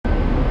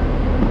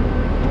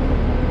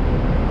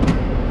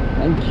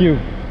Thank you.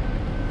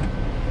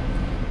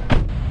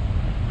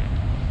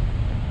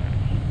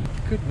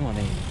 Good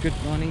morning, good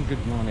morning,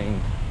 good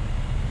morning.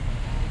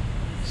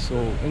 So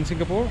in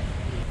Singapore,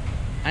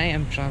 I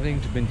am traveling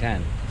to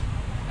Bintan,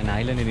 an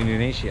island in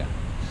Indonesia.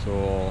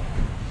 So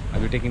I'll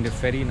be taking the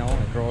ferry now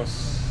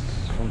across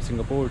from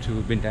Singapore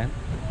to Bintan.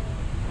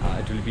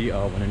 It will be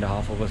a 1.5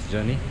 hours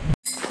journey.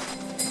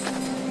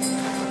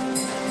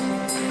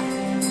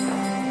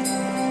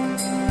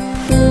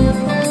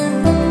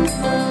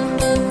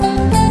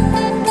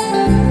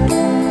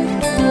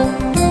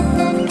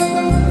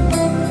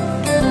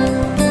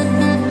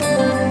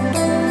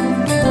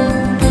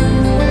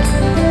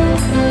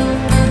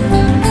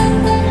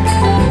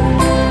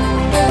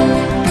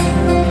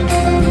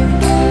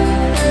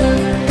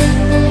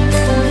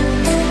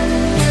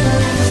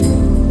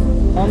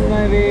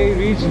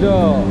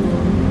 The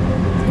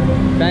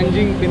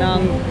Tanjung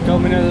Pinang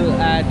terminal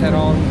at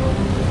around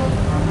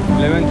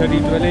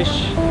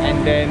 11:30-12ish,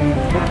 and then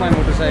took my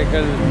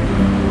motorcycle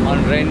on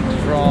rent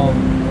from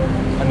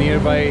a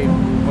nearby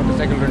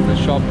motorcycle rental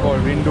shop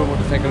called Indo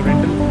Motorcycle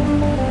Rental,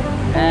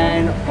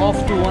 and off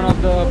to one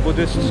of the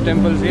Buddhist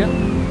temples here,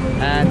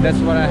 and that's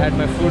where I had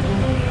my food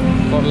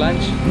for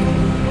lunch.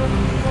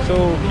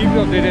 So keep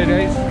you updated,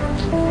 guys.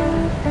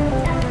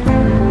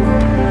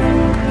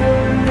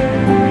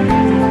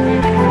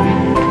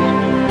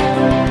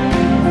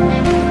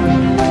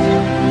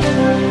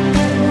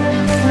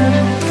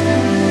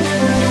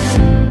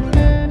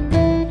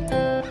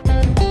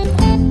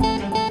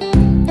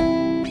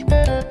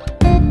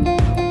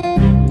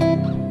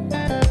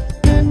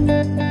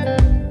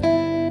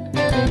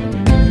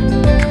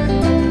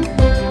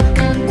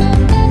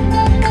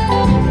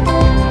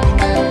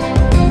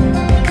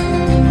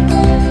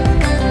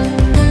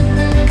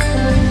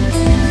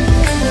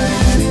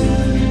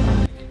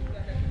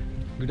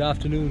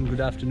 Good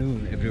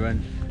afternoon everyone.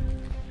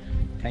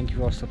 Thank you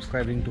for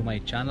subscribing to my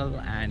channel,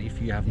 and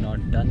if you have not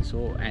done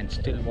so and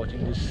still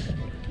watching this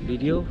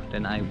video,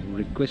 then I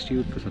request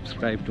you to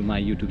subscribe to my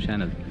YouTube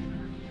channel.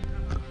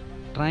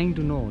 Trying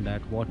to know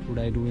that what would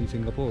I do in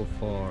Singapore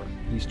for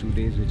these 2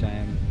 days which I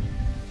am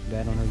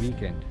there on a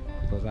weekend,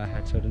 because I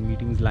had certain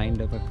meetings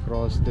lined up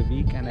across the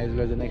week and as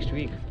well as the next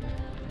week.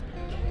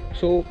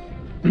 So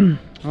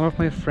one of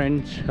my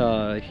friends,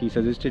 he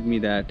suggested me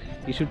that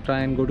you should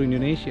try and go to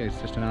Indonesia.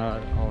 It's just an hour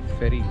of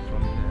ferry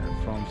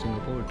from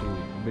Singapore to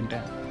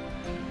Bintan.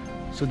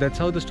 So that's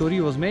how the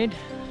story was made.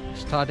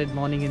 Started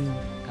morning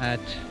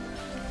at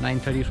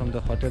 9:30 from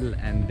the hotel,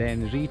 and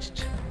then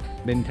reached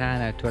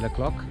Bintan at 12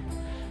 o'clock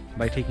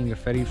by taking a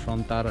ferry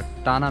from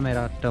Tanah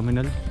Merah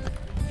terminal,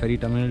 ferry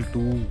terminal,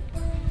 to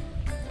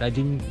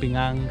Tanjung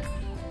Pinang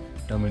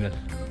terminal.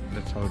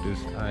 That's how it is.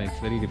 It's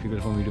very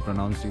difficult for me to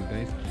pronounce these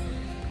guys.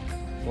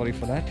 Sorry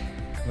for that,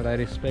 but I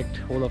respect,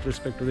 whole of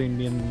respect to the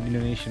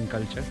Indonesian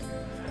culture.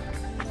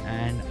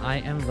 And I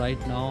am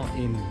right now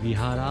in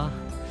Vihara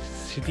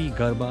City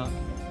Garba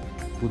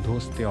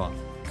Buddhostewa.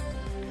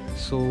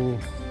 So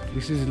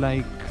this is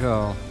like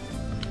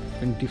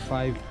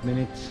 25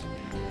 minutes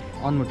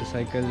on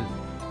motorcycle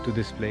to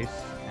this place,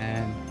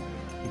 and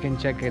you can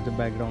check at the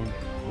background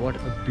what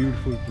a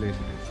beautiful place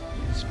it is.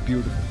 It's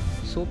beautiful,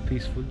 so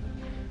peaceful,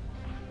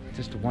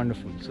 just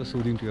wonderful, so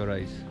soothing to your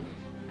eyes.